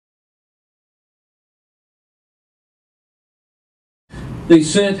They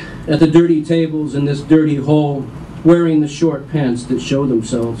sit at the dirty tables in this dirty hole, wearing the short pants that show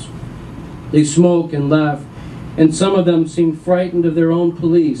themselves. They smoke and laugh, and some of them seem frightened of their own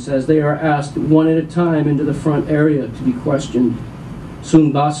police as they are asked one at a time into the front area to be questioned.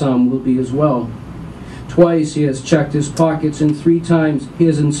 Soon Bassam will be as well. Twice he has checked his pockets, and 3 times he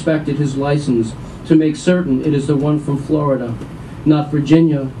has inspected his license to make certain it is the one from Florida, not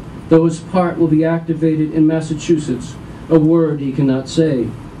Virginia, though his part will be activated in Massachusetts. A word he cannot say,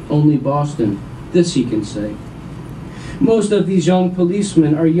 only Boston. This he can say. Most of these young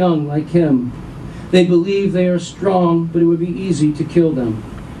policemen are young like him. They believe they are strong, but it would be easy to kill them.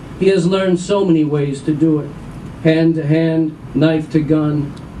 He has learned so many ways to do it. Hand to hand, knife to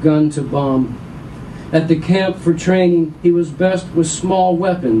gun, gun to bomb. At the camp for training, he was best with small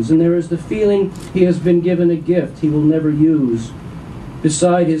weapons, and there is the feeling he has been given a gift he will never use.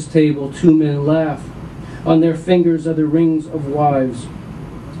 Beside his table, 2 men laugh. On their fingers are the rings of wives.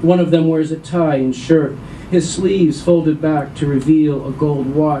 One of them wears a tie and shirt, his sleeves folded back to reveal a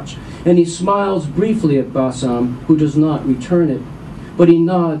gold watch, and he smiles briefly at Bassam, who does not return it. But he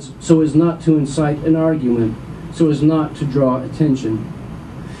nods so as not to incite an argument, so as not to draw attention.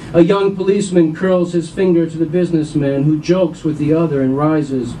 A young policeman curls his finger to the businessman, who jokes with the other and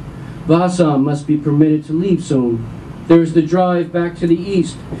rises. Bassam must be permitted to leave soon. There is the drive back to the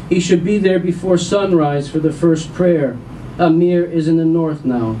east. He should be there before sunrise for the first prayer. Amir is in the north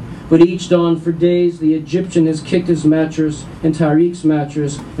now, but each dawn for days the Egyptian has kicked his mattress and Tariq's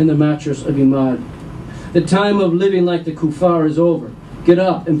mattress and the mattress of Imad. The time of living like the kuffar is over. Get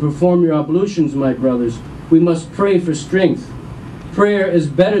up and perform your ablutions, my brothers. We must pray for strength. Prayer is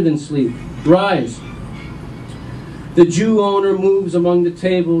better than sleep. Rise. The Jew owner moves among the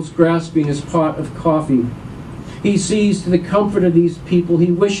tables, grasping his pot of coffee. He sees to the comfort of these people. He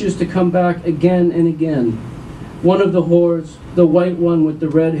wishes to come back again and again. One of the hordes, the white one with the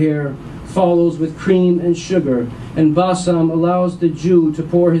red hair, follows with cream and sugar, and Bassam allows the Jew to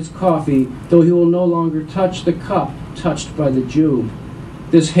pour his coffee, though he will no longer touch the cup touched by the Jew.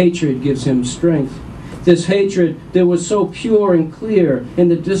 This hatred gives him strength. This hatred that was so pure and clear in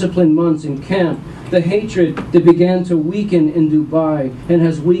the disciplined months in camp, the hatred that began to weaken in Dubai and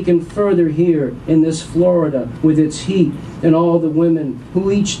has weakened further here in this Florida with its heat and all the women who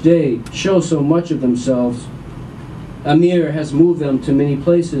each day show so much of themselves. Amir has moved them to many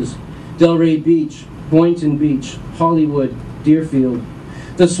places: Delray Beach, Boynton Beach, Hollywood, Deerfield.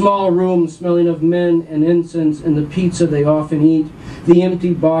 The small rooms smelling of men and incense and the pizza they often eat, the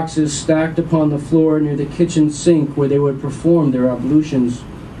empty boxes stacked upon the floor near the kitchen sink where they would perform their ablutions.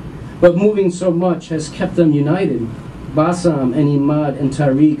 But moving so much has kept them united. Bassam and Imad and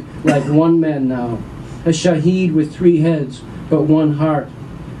Tariq like one man now, a shaheed with 3 heads, but one heart,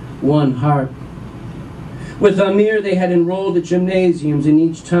 one heart. With Amir they had enrolled at gymnasiums in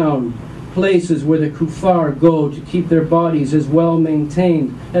each town, places where the kuffar go to keep their bodies as well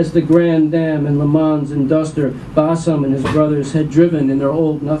maintained as the Grand Dam and Le Mans and Duster Bassam and his brothers had driven in their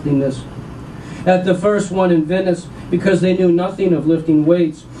old nothingness. At the first one in Venice, because they knew nothing of lifting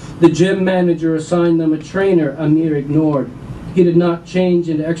weights, the gym manager assigned them a trainer Amir ignored. He did not change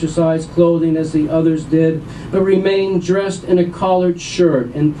into exercise clothing as the others did, but remained dressed in a collared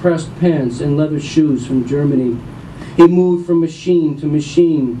shirt and pressed pants and leather shoes from Germany. He moved from machine to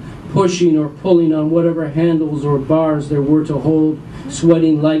machine, pushing or pulling on whatever handles or bars there were to hold,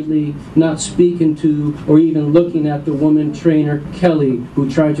 sweating lightly, not speaking to or even looking at the woman trainer, Kelly, who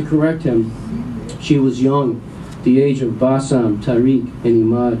tried to correct him. She was young, the age of Bassam, Tariq,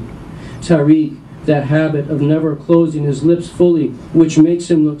 and Imad. Tariq, that habit of never closing his lips fully, which makes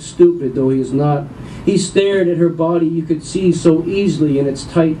him look stupid, though he is not. He stared at her body you could see so easily in its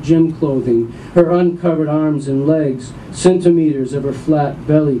tight gym clothing, her uncovered arms and legs, centimeters of her flat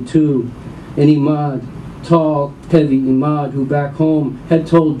belly too. And Imad, tall, heavy Imad, who back home had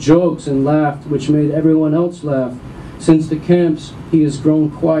told jokes and laughed, which made everyone else laugh. Since the camps, he has grown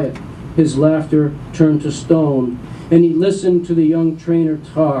quiet. His laughter turned to stone, and he listened to the young trainer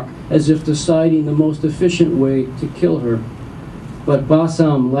talk as if deciding the most efficient way to kill her. But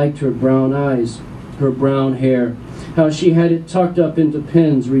Bassam liked her brown eyes, her brown hair, how she had it tucked up into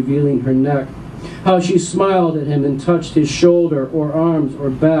pins revealing her neck, how she smiled at him and touched his shoulder or arms or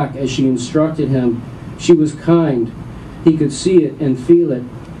back as she instructed him. She was kind. He could see it and feel it.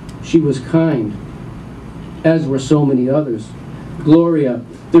 She was kind, as were so many others. Gloria,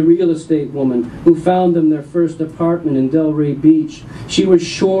 the real estate woman who found them their first apartment in Delray Beach. She was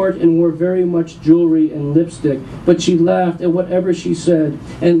short and wore very much jewelry and lipstick, but she laughed at whatever she said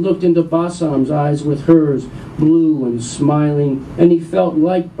and looked into Bassam's eyes with hers, blue and smiling, and he felt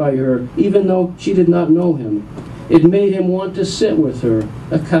liked by her, even though she did not know him. It made him want to sit with her,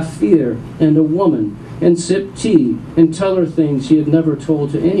 a kafir and a woman, and sip tea and tell her things he had never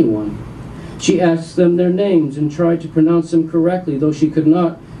told to anyone. She asked them their names and tried to pronounce them correctly, though she could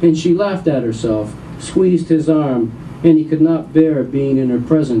not, and she laughed at herself, squeezed his arm, and he could not bear being in her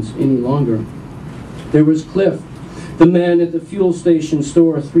presence any longer. There was Cliff, the man at the fuel station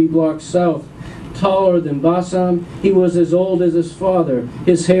store 3 blocks south, taller than Bassam. He was as old as his father,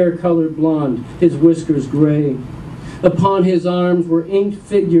 his hair colored blonde, his whiskers gray. Upon his arms were inked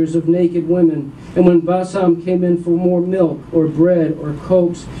figures of naked women, and when Bassam came in for more milk or bread or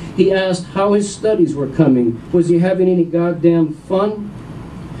cokes, he asked how his studies were coming. Was he having any goddamn fun?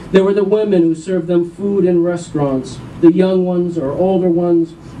 There were the women who served them food in restaurants, the young ones or older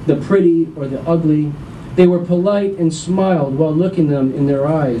ones, the pretty or the ugly. They were polite and smiled while looking them in their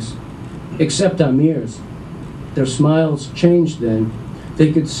eyes, except Amir's. Their smiles changed then.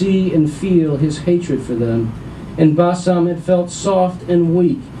 They could see and feel his hatred for them, and Bassam had felt soft and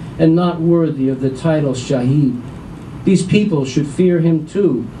weak and not worthy of the title Shaheed. These people should fear him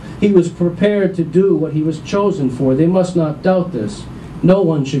too. He was prepared to do what he was chosen for. They must not doubt this. No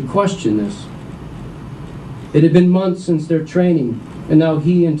one should question this. It had been months since their training, and now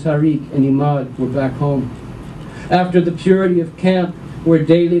he and Tariq and Imad were back home. After the purity of camp, where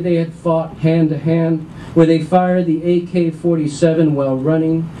daily they had fought hand to hand, where they fired the AK-47 while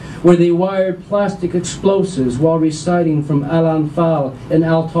running, where they wired plastic explosives while reciting from Al-Anfal and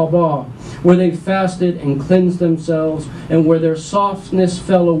Al-Tawbah, where they fasted and cleansed themselves, and where their softness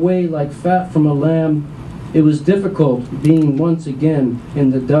fell away like fat from a lamb, it was difficult being once again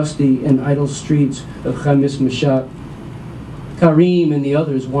in the dusty and idle streets of Khamis Mashat. Karim and the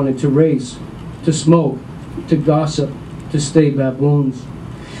others wanted to race, to smoke, to gossip, to stay baboons.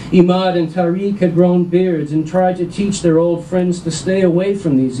 Imad and Tariq had grown beards and tried to teach their old friends to stay away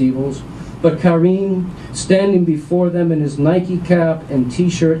from these evils, but Karim, standing before them in his Nike cap and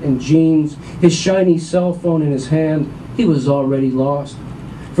t-shirt and jeans, his shiny cell phone in his hand, he was already lost.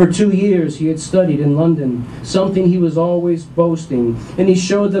 For 2 years he had studied in London, something he was always boasting, and he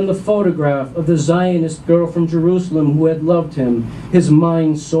showed them the photograph of the Zionist girl from Jerusalem who had loved him, his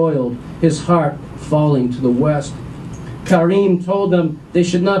mind soiled, his heart falling to the west. Karim told them they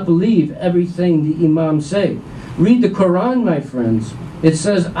should not believe everything the Imam say. Read the Quran, my friends. It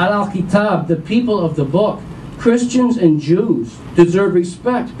says, Al-Kitab, the people of the book, Christians and Jews, deserve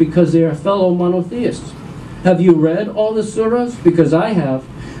respect because they are fellow monotheists. Have you read all the surahs? Because I have.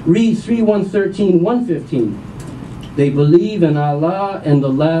 Read 3, 113, 115. They believe in Allah and the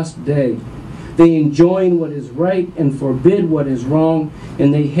last day. They enjoin what is right and forbid what is wrong,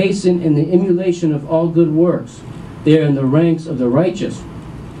 and they hasten in the emulation of all good works. They are in the ranks of the righteous.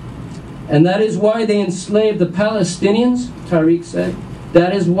 And that is why they enslave the Palestinians, Tariq said.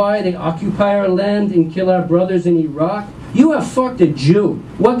 That is why they occupy our land and kill our brothers in Iraq. You have fucked a Jew.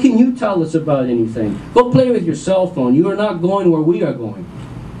 What can you tell us about anything? Go play with your cell phone. You are not going where we are going.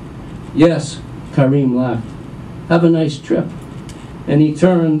 Yes, Karim laughed. Have a nice trip. And he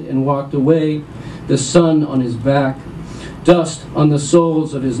turned and walked away, the sun on his back, dust on the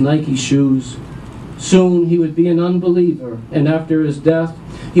soles of his Nike shoes. Soon he would be an unbeliever, and after his death,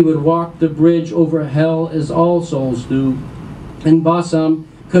 he would walk the bridge over hell as all souls do. And Bassam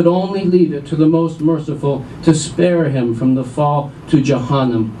could only leave it to the most merciful to spare him from the fall to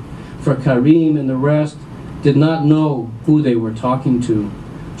Jahannam. For Karim and the rest did not know who they were talking to.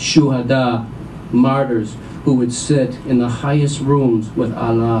 Shuhada, martyrs who would sit in the highest rooms with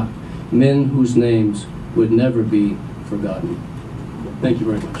Allah, men whose names would never be forgotten. Thank you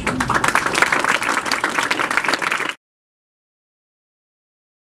very much.